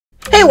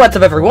Hey, what's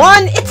up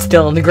everyone? It's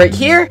DylanTheGreat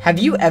here. Have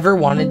you ever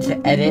wanted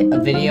to edit a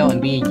video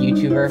and be a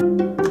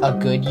YouTuber? A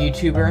good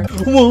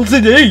YouTuber? Well,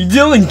 today,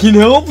 Dylan can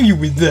help you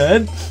with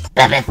that.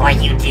 But before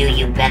you do,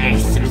 you better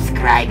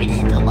subscribe and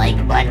hit the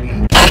like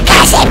button.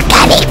 Because I'm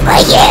coming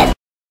for you!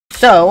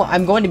 So,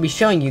 I'm going to be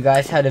showing you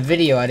guys how to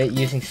video edit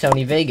using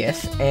Sony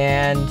Vegas.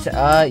 And,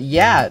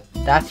 yeah,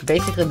 that's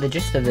basically the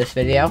gist of this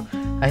video.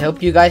 I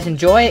hope you guys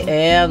enjoy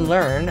and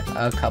learn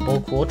a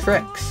couple cool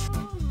tricks.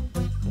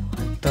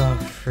 What the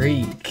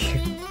freak?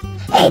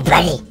 Hey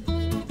buddy,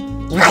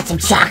 you want some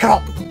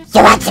chocolate?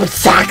 You want some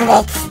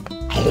chocolates?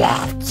 I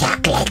love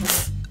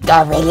chocolates.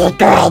 They're really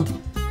good.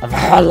 I've a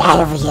whole lot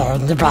over here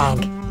in the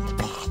bag.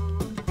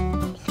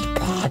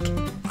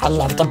 I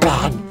love the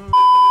bag.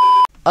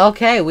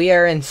 Okay, we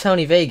are in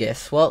Sony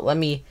Vegas. Well, let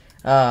me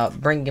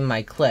bring in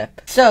my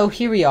clip. So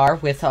here we are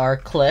with our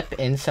clip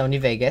in Sony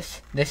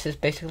Vegas. This is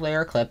basically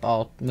our clip.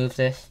 I'll move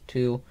this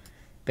to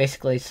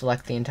basically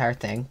select the entire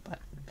thing, but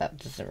that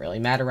doesn't really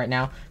matter right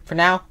now. For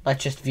now,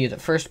 let's just view the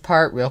first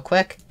part real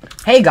quick.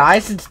 Hey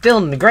guys, it's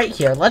DylanTheGreat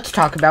here. Let's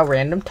talk about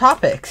random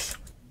topics.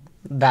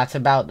 That's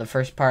about the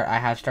first part I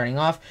have starting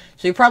off.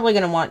 So you're probably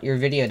going to want your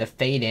video to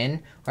fade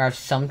in or have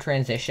some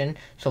transition.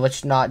 So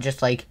it's not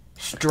just like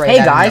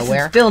straight out of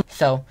nowhere.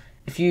 So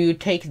if you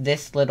take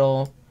this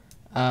little,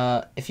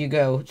 if you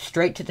go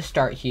straight to the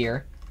start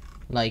here,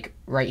 like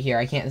right here,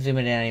 I can't zoom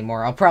it in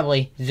anymore. I'll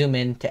probably zoom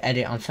in to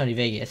edit on Sony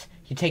Vegas.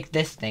 You take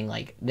this thing,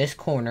 like this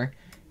corner,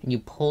 and you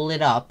pull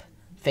it up,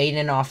 fade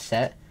and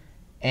offset,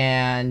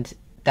 and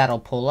that'll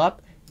pull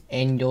up,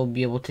 and you'll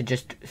be able to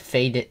just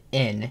fade it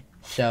in.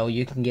 So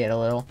you can get a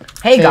little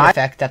fade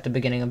effect at the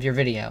beginning of your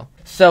video.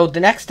 So the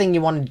next thing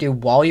you want to do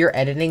while you're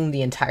editing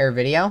the entire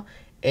video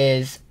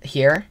is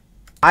here.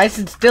 Guys,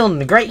 it's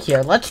DylanTheGreat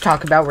here. Let's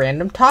talk about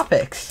random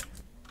topics.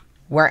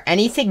 Where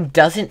anything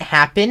doesn't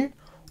happen,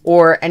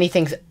 or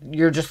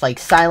you're just like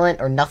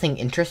silent, or nothing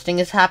interesting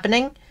is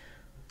happening,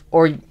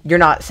 or you're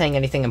not saying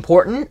anything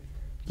important,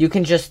 you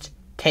can just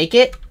take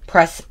it,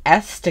 press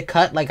S to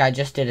cut like I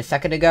just did a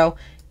second ago,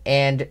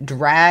 and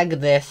drag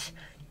this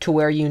to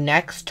where you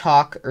next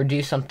talk or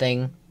do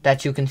something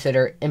that you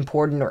consider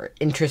important or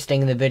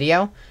interesting in the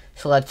video.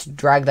 So let's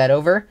drag that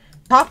over.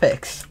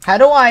 Topics. How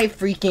do I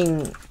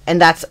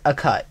and that's a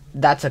cut.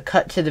 That's a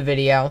cut to the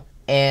video,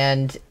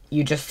 and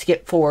you just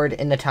skip forward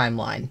in the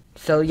timeline.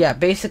 So yeah,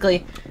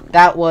 basically,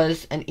 that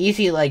was an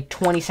easy like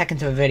 20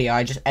 seconds of a video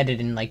I just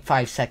edited in like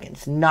 5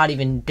 seconds. Not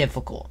even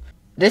difficult.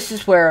 This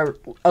is where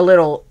a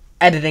little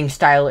editing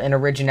style and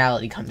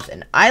originality comes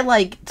in. I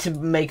like to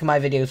make my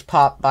videos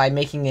pop by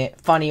making it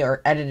funny or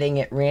editing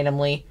it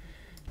randomly.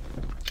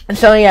 And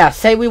so yeah,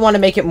 say we want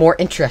to make it more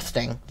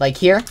interesting. Like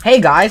here. Hey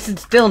guys,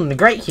 it's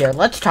DylanTheGreat here.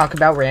 Let's talk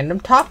about random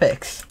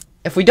topics.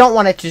 If we don't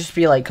want it to just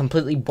be like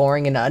completely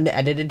boring and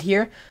unedited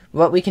here,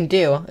 what we can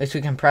do is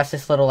we can press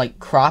this little like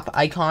crop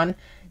icon.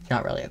 It's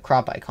not really a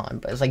crop icon,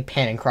 but it's like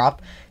pan and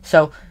crop.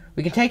 So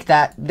we can take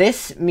that,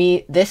 this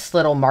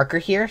little marker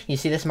here, you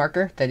see this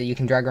marker that you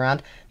can drag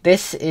around?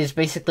 This is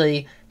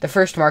basically the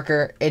first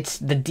marker. It's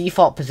the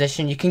default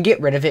position. You can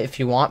get rid of it if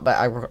you want, but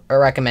I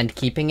recommend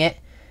keeping it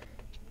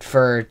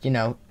for, you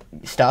know,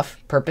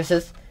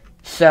 purposes.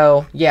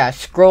 So, yeah,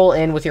 scroll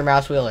in with your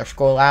mouse wheel or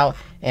scroll out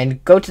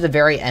and go to the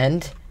very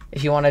end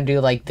if you want to do,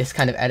 like, this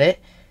kind of edit.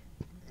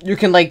 You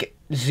can, like,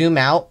 zoom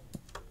out.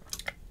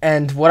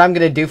 And what I'm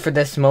going to do for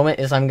this moment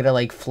is I'm going to,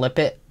 like, flip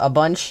it a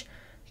bunch,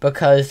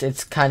 because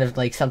it's kind of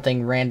like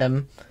something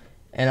random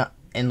and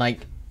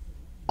like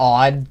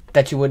odd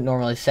that you wouldn't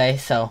normally say.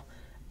 So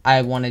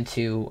I wanted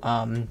to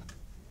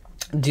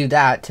do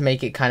that to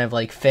make it kind of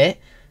like fit.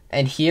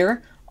 And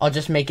here I'll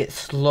just make it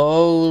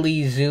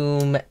slowly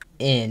zoom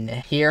in.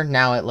 Here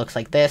now it looks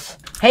like this.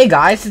 Hey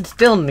guys, it's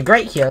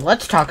DylanTheGreat here.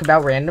 Let's talk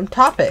about random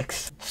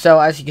topics. So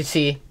as you can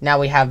see, now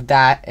we have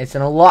that.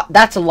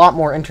 That's a lot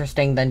more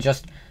interesting than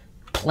just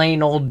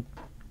plain old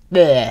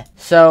bleh.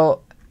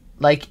 So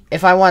like,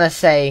 if I want to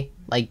say,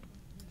 like,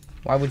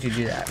 why would you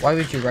do that? Why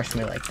would you rush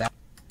me like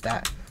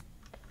that?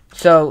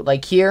 So,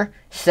 like here,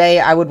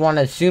 say I would want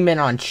to zoom in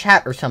on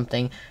chat or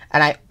something,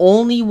 and I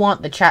only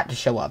want the chat to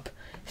show up,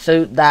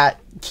 so that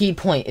key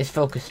point is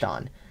focused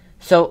on.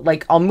 So,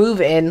 like, I'll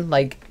move in,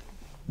 like,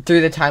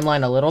 through the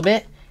timeline a little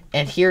bit,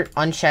 and here,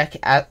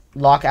 uncheck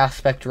lock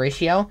aspect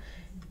ratio,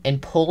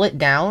 and pull it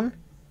down,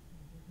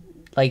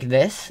 like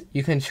this.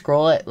 You can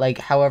scroll it, like,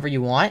 however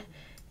you want,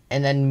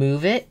 and then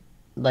move it,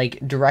 like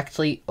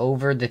directly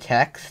over the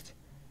text,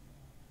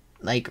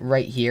 like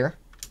right here,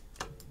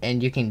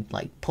 and you can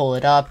like pull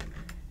it up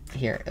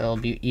here. It'll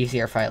be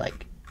easier if I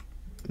like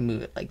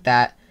move it like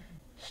that.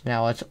 So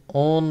now it's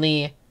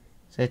only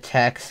the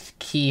text.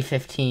 Key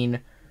 15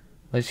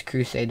 was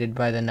crusaded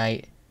by the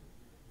night.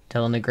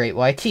 DylanTheGreat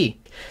YT.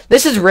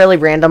 This is really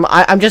random.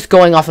 I'm just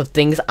going off of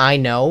things I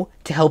know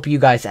to help you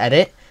guys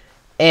edit,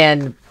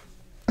 and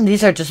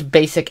these are just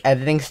basic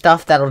editing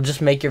stuff that'll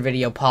just make your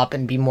video pop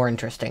and be more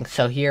interesting.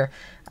 So here,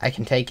 I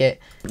can take it,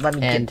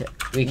 and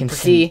we can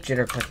see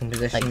jitter clicking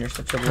position. Like, you're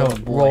such a how little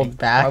it boy. rolled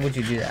back. Why would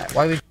you do that?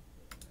 Why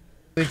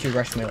would you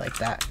rush me like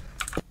that?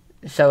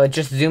 So it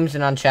just zooms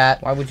in on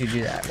chat. Why would you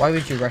do that? Why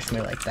would you rush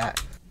me like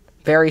that?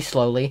 Very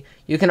slowly.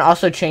 You can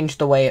also change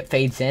the way it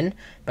fades in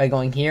by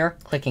going here,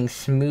 clicking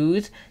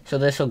smooth. So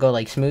this will go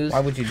like smooth. Why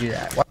would you do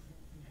that?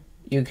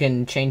 You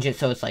can change it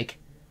so it's like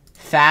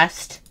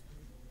fast.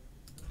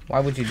 Why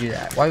would you do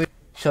that?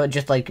 So it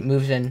just like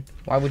moves in.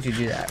 Why would you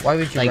do that? Why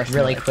would you like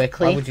really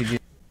quickly? Why would you do?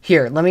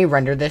 Here, let me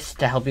render this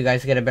to help you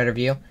guys get a better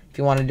view. If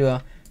you want to do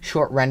a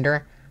short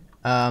render,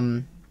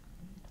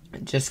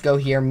 just go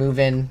here, move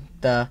in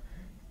the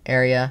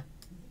area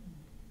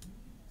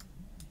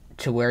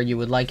to where you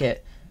would like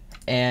it,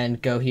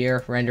 and go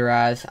here, render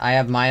as. I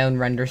have my own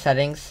render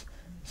settings,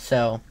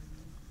 so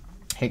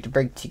hate to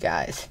break it to you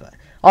guys, but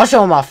I'll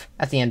show them off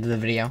at the end of the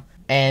video.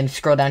 And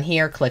scroll down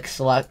here, click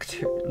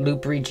select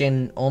loop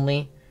region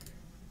only,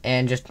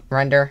 and just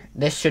render.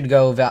 This should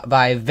go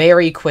by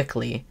very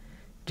quickly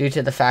due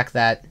to the fact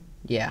that,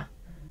 yeah,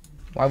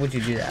 why would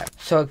you do that?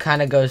 So it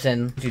kind of goes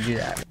in, would you do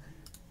that?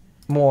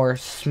 More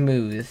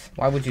smooth.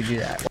 Why would you do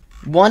that?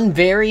 One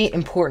very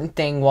important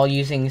thing while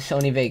using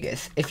Sony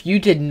Vegas. If you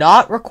did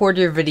not record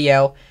your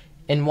video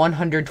in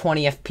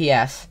 120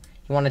 FPS,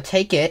 you want to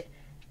take it,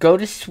 go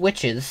to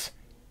switches,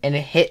 and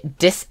hit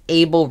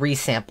disable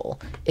resample.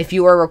 If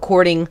you are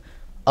recording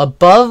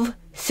above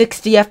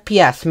 60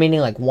 FPS, meaning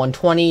like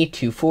 120,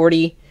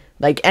 240,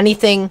 like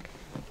anything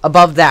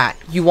above that,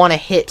 you want to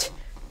hit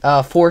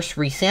force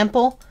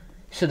resample,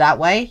 so that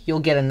way you'll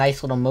get a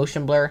nice little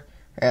motion blur,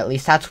 or at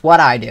least that's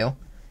what I do,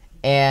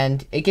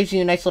 and it gives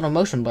you a nice little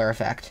motion blur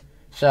effect.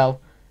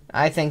 So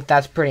I think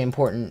that's pretty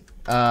important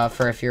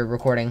for if you're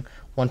recording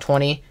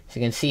 120. So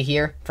you can see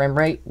here, frame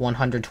rate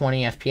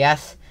 120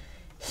 FPS.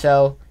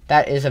 So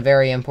that is a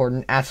very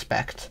important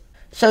aspect.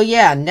 So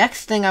yeah,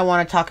 next thing I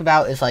want to talk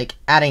about is like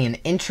adding an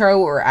intro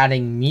or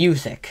adding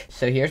music.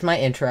 So here's my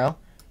intro.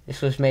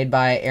 This was made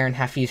by Aaron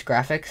Hafiz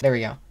Graphics. There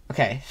we go.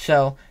 Okay,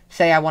 so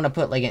say I want to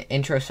put like an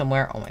intro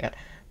somewhere. Oh my god.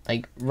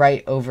 Like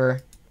right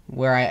over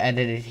where I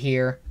edited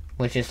here,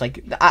 which is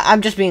like,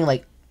 I'm just being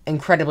like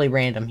incredibly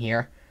random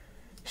here.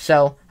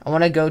 So I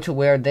want to go to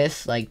where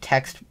this like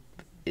text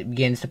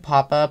begins to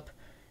pop up.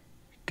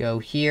 Go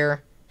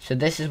here. So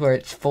this is where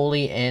it's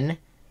fully in.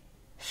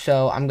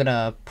 So I'm going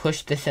to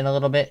push this in a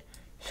little bit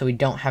so we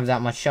don't have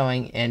that much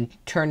showing, and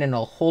turn in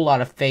a whole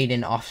lot of fade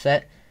in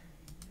offset,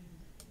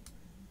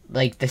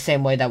 like the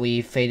same way that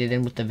we faded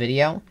in with the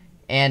video.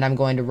 And I'm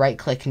going to right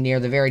click near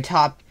the very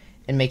top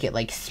and make it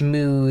like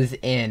smooth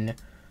in,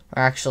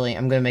 or actually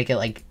I'm going to make it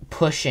like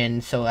push in,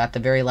 so at the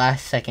very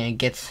last second it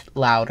gets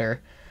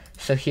louder.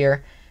 So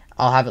here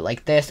I'll have it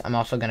like this. I'm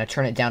also going to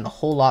turn it down a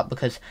whole lot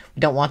because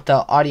we don't want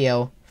the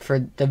audio for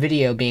the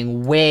video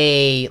being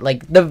way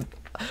like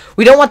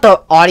we don't want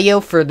the audio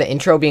for the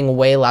intro being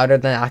way louder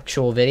than the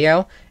actual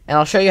video. And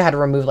I'll show you how to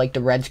remove like the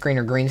red screen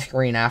or green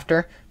screen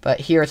after. But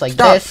here it's like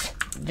this.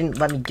 Didn't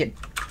let me get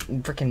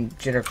freaking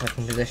jitter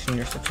clicking position.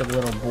 You're such a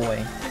little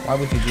boy. Why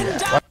would you do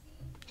that? Why?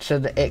 So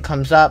that it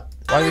comes up.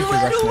 Why would you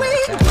rush me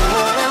like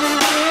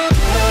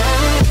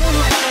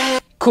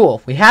that?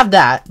 Cool, we have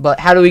that, but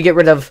how do we get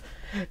rid of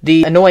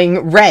the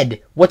annoying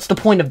red? What's the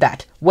point of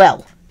that?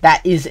 Well,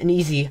 that is an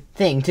easy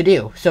thing to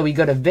do. So we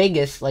go to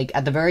Vegas, like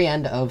at the very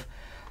end of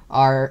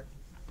our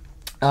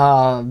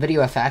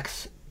video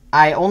effects.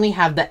 I only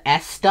have the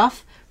S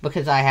stuff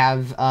because I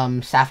have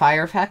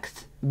sapphire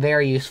effects.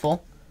 Very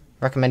useful.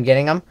 Recommend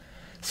getting them.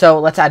 So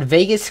let's add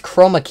Vegas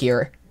chroma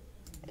key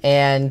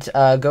and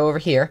go over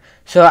here.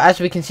 So as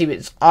we can see,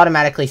 it's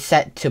automatically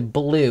set to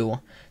blue.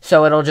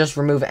 So it'll just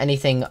remove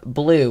anything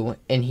blue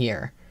in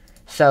here.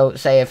 So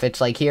say if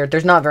it's like here,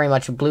 there's not very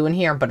much blue in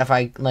here, but if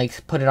I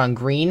like put it on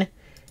green,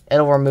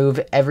 it'll remove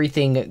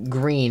everything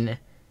green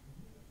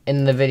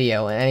in the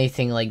video, and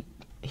anything like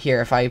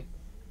here, if I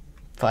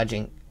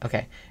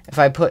if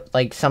I put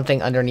like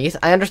something underneath,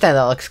 I understand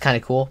that looks kind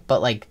of cool,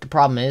 but like the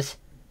problem is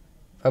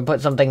if I put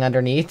something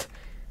underneath,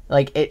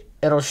 like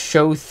it'll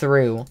show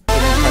through.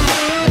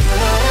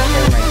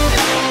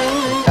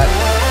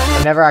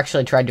 I've never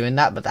actually tried doing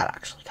that, but that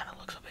actually kind of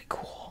looks a bit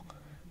cool.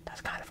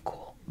 That's kind of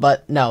cool.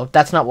 But no,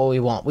 that's not what we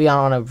want. We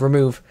don't want to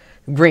remove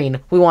green.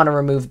 We want to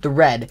remove the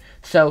red.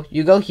 So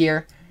you go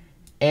here,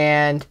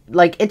 and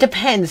like it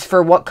depends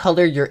for what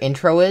color your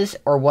intro is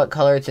or what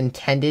color it's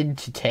intended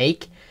to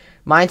take.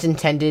 Mine's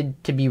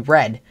intended to be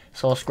red,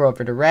 so I'll scroll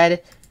over to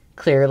red.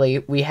 Clearly,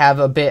 we have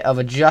a bit of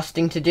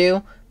adjusting to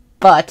do,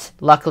 but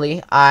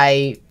luckily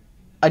I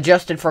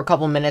adjusted for a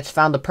couple minutes,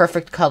 found the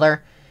perfect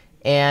color,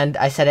 and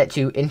I set it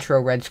to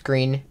intro red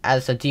screen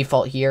as a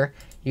default here.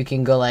 You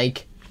can go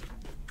like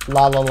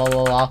la la la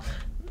la la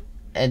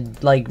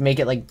and like make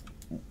it like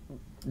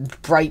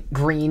bright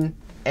green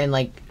and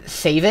like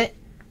save it.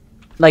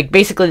 Like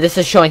basically this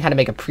is showing how to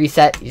make a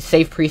preset. You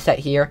save preset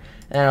here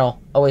and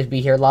it'll always be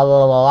here la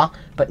la la la.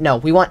 But no,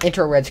 we want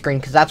intro red screen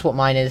because that's what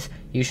mine is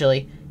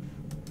usually.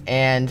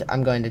 And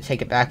I'm going to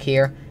take it back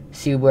here,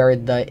 see where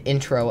the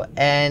intro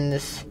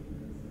ends,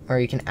 or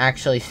you can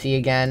actually see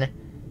again.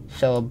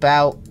 So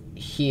about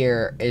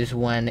here is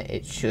when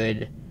it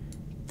should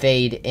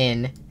fade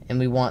in, and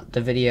we want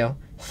the video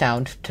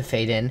sound to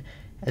fade in,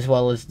 as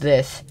well as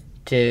this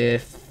to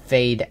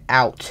fade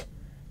out.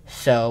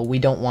 so we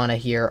don't want to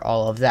hear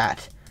all of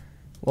that.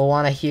 We'll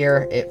want to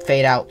hear it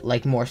fade out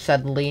like more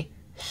subtly,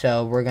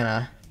 so we're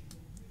gonna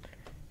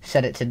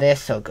set it to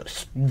this so it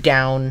goes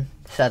down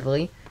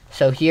subtly.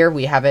 So here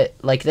we have it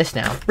like this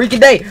now. Freaking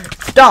day!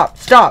 Stop!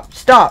 Stop!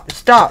 Stop!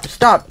 Stop!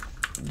 Stop!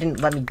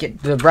 Didn't let me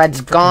get the red's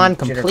gone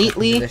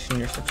completely.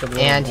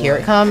 And here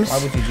it comes.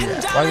 Why would you do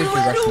that? Why would you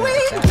rush me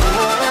like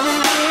that?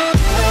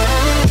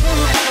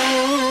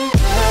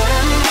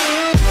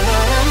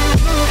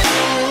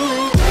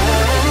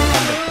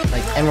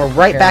 And we're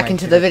right back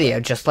into the video,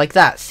 just like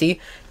that.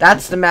 See?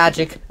 That's the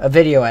magic of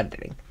video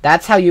editing.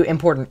 That's how you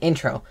import an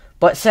intro.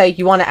 But say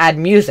you want to add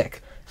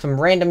music.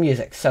 Some random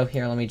music. So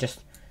here, let me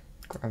just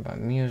grab my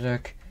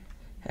music.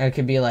 And it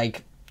could be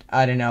like,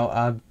 I don't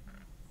know,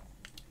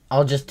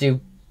 I'll just do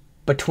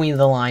between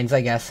the lines, I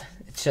guess.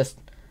 It's just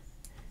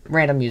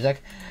random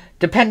music.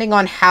 Depending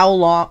on how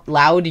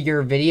loud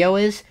your video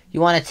is, you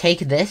want to take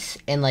this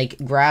and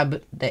like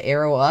grab the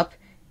arrow up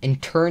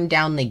and turn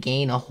down the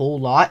gain a whole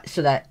lot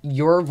so that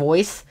your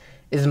voice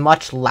is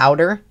much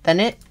louder than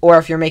it. Or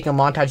if you're making a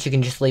montage, you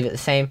can just leave it the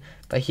same.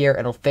 But here,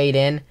 it'll fade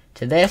in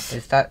to this.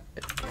 Is that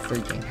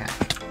freaking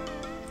hack?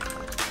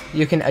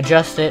 You can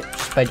adjust it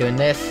just by doing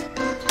this.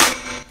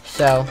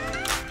 So,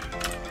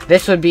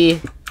 this would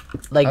be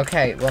like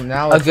okay, well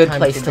now a good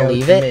place to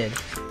leave it.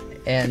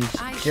 And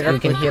you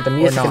can hear the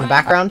music in the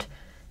background.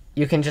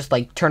 You can just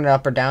like turn it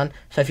up or down.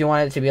 So if you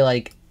want it to be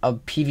like a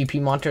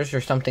PvP montage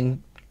or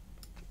something,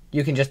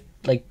 you can just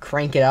like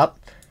crank it up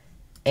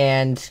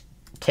and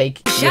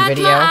take your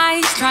video.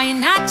 Trying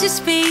not to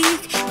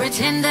speak,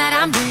 pretend that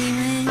I'm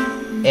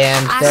dreaming.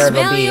 And there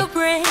it'll be. Your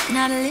breath,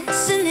 not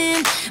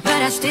listening,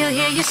 but I still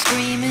hear you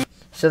screaming.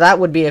 So that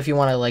would be if you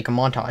want to like a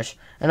montage.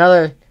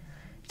 Another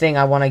thing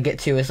I want to get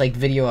to is like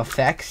video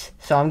effects.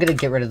 So I'm gonna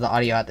get rid of the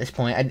audio at this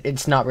point.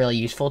 It's not really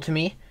useful to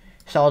me.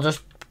 So I'll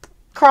just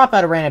crop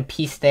out a random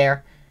piece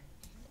there,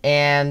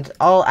 and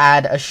I'll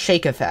add a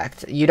shake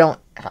effect. You don't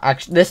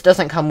actually. This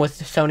doesn't come with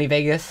Sony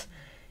Vegas.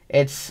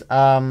 It's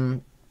a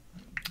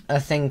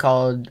thing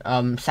called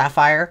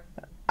Sapphire.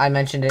 I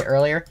mentioned it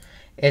earlier.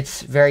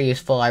 It's very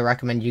useful. I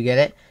recommend you get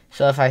it.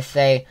 So if I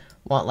say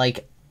want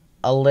like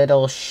a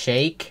little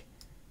shake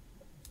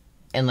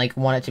and like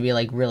want it to be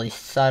like really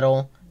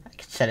subtle, I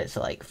could set it to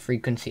like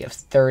frequency of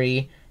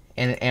 30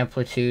 and an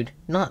amplitude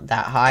not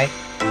that high.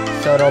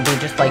 So it'll be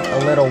just like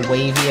a little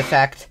wavy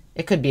effect.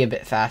 It could be a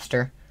bit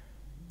faster.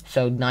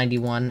 So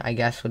 91 I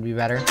guess would be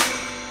better.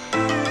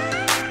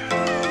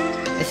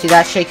 You see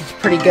that shake is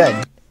pretty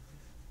good.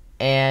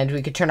 And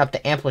we could turn up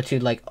the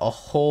amplitude like a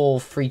whole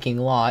freaking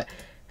lot.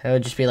 It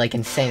would just be like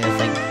insane. It's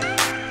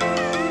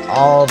like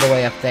all the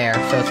way up there.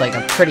 So it's like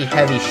a pretty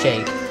heavy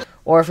shake.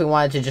 Or if we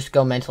wanted to just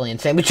go mentally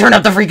insane, we turn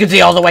up the frequency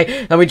all the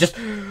way and we just...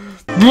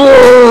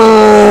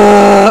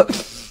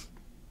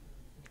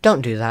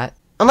 Don't do that.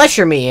 Unless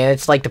you're me and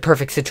it's like the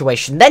perfect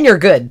situation. Then you're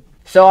good.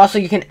 So also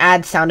you can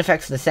add sound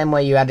effects the same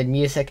way you added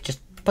music. Just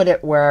put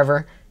it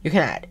wherever. You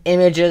can add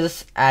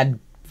images, add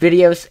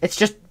videos. It's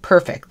just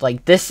perfect.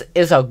 Like, this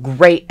is a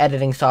great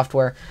editing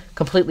software.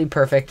 Completely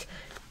perfect.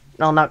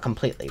 No, not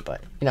completely,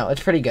 but, you know,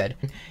 it's pretty good.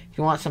 If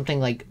you want something,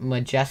 like,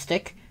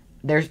 majestic,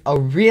 there's a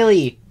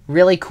really,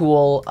 really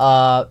cool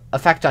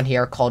effect on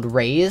here called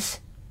raise.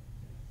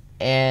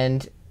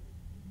 And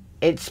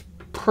it's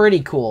pretty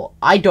cool.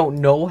 I don't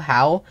know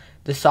how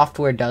the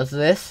software does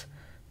this,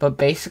 but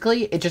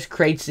basically, it just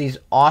creates these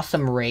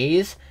awesome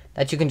rays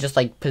that you can just,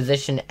 like,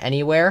 position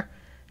anywhere.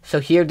 So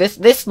here,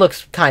 this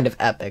looks kind of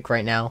epic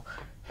right now.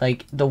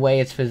 Like, the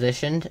way it's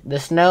positioned. The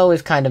snow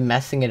is kind of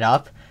messing it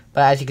up.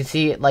 But as you can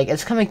see, like,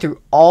 it's coming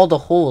through all the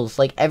holes.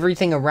 Like,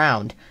 everything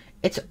around.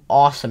 It's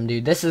awesome,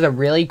 dude. This is a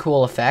really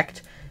cool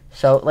effect.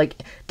 So,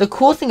 like, the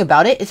cool thing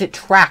about it is it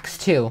tracks,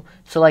 too.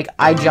 So, like,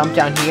 I jump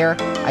down here.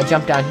 I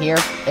jump down here.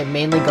 It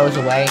mainly goes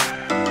away.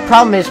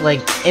 Problem is,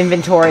 like,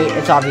 inventory,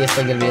 it's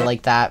obviously going to be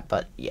like that.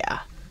 But, yeah.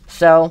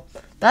 So,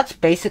 that's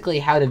basically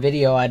how to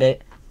video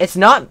edit. It's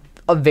not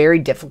a very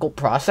difficult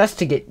process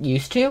to get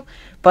used to,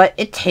 but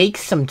it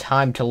takes some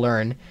time to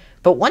learn.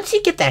 But once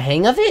you get the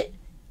hang of it,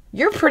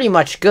 you're pretty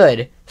much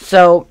good.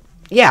 So,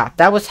 yeah,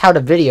 that was how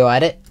to video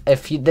edit.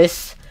 If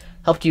this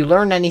helped you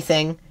learn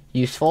anything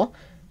useful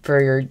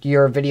for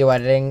your video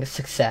editing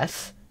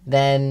success,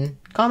 then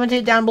comment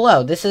it down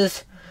below. This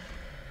is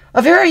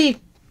a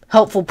very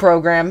helpful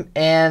program,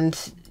 and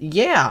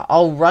yeah,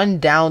 I'll run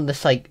down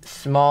this like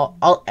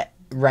I'll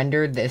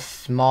render this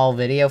small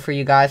video for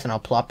you guys, and I'll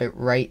plop it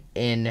right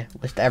in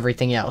with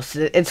everything else.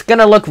 It's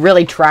gonna look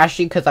really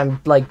trashy because I'm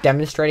like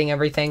demonstrating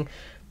everything,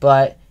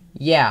 but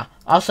yeah.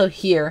 Also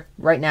here,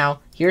 right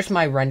now, here's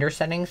my render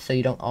settings, so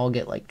you don't all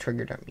get like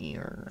triggered at me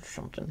or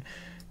something.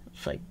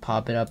 Just like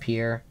pop it up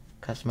here,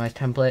 customize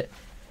template.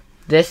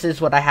 This is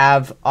what I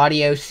have: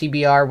 audio,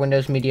 CBR,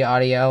 Windows Media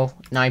Audio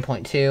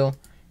 9.2,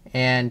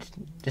 and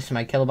this is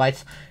my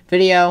kilobytes.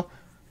 Video,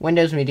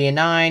 Windows Media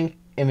 9,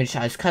 image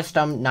size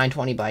custom,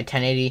 920 by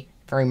 1080,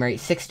 frame rate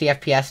 60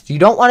 FPS. You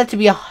don't want it to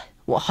be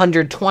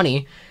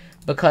 120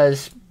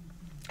 because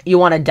you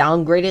want to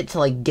downgrade it to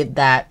like get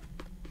that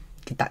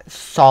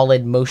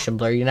solid motion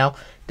blur, you know?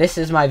 This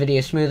is my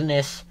video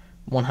smoothness,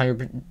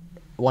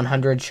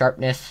 100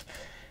 sharpness,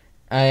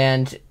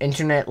 and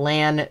internet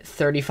LAN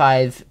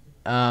 35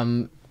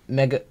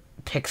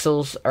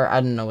 megapixels, or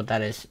I don't know what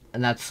that is,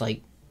 and that's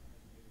like,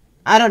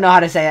 I don't know how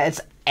to say it.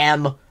 It's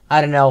M.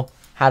 I don't know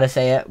how to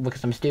say it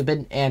because I'm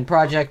stupid. And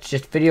project,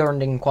 just video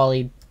rendering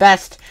quality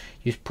best.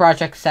 Use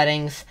project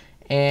settings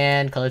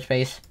and color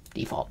space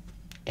default.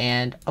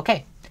 And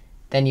okay,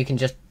 then you can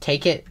just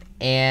take it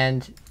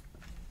and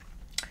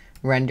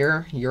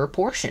render your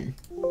portion.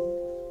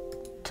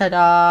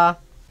 Ta-da!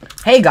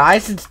 Hey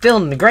guys, it's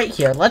DylanTheGreat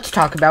here. Let's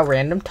talk about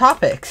random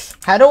topics.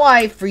 How do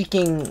I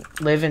freaking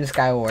live in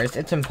Skywars?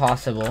 It's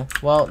impossible.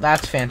 Well,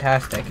 that's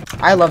fantastic.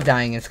 I love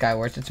dying in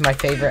Skywars. It's my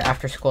favorite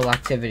after-school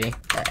activity.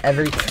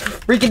 Every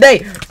freaking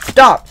day!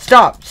 Stop!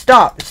 Stop!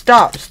 Stop!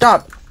 Stop!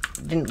 Stop!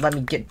 Didn't let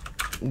me get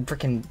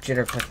freaking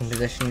jitter clicking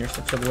position. You're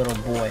such a little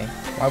boy.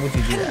 Why would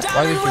you do that?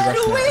 Why would you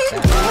rush me like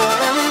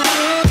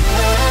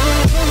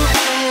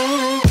that?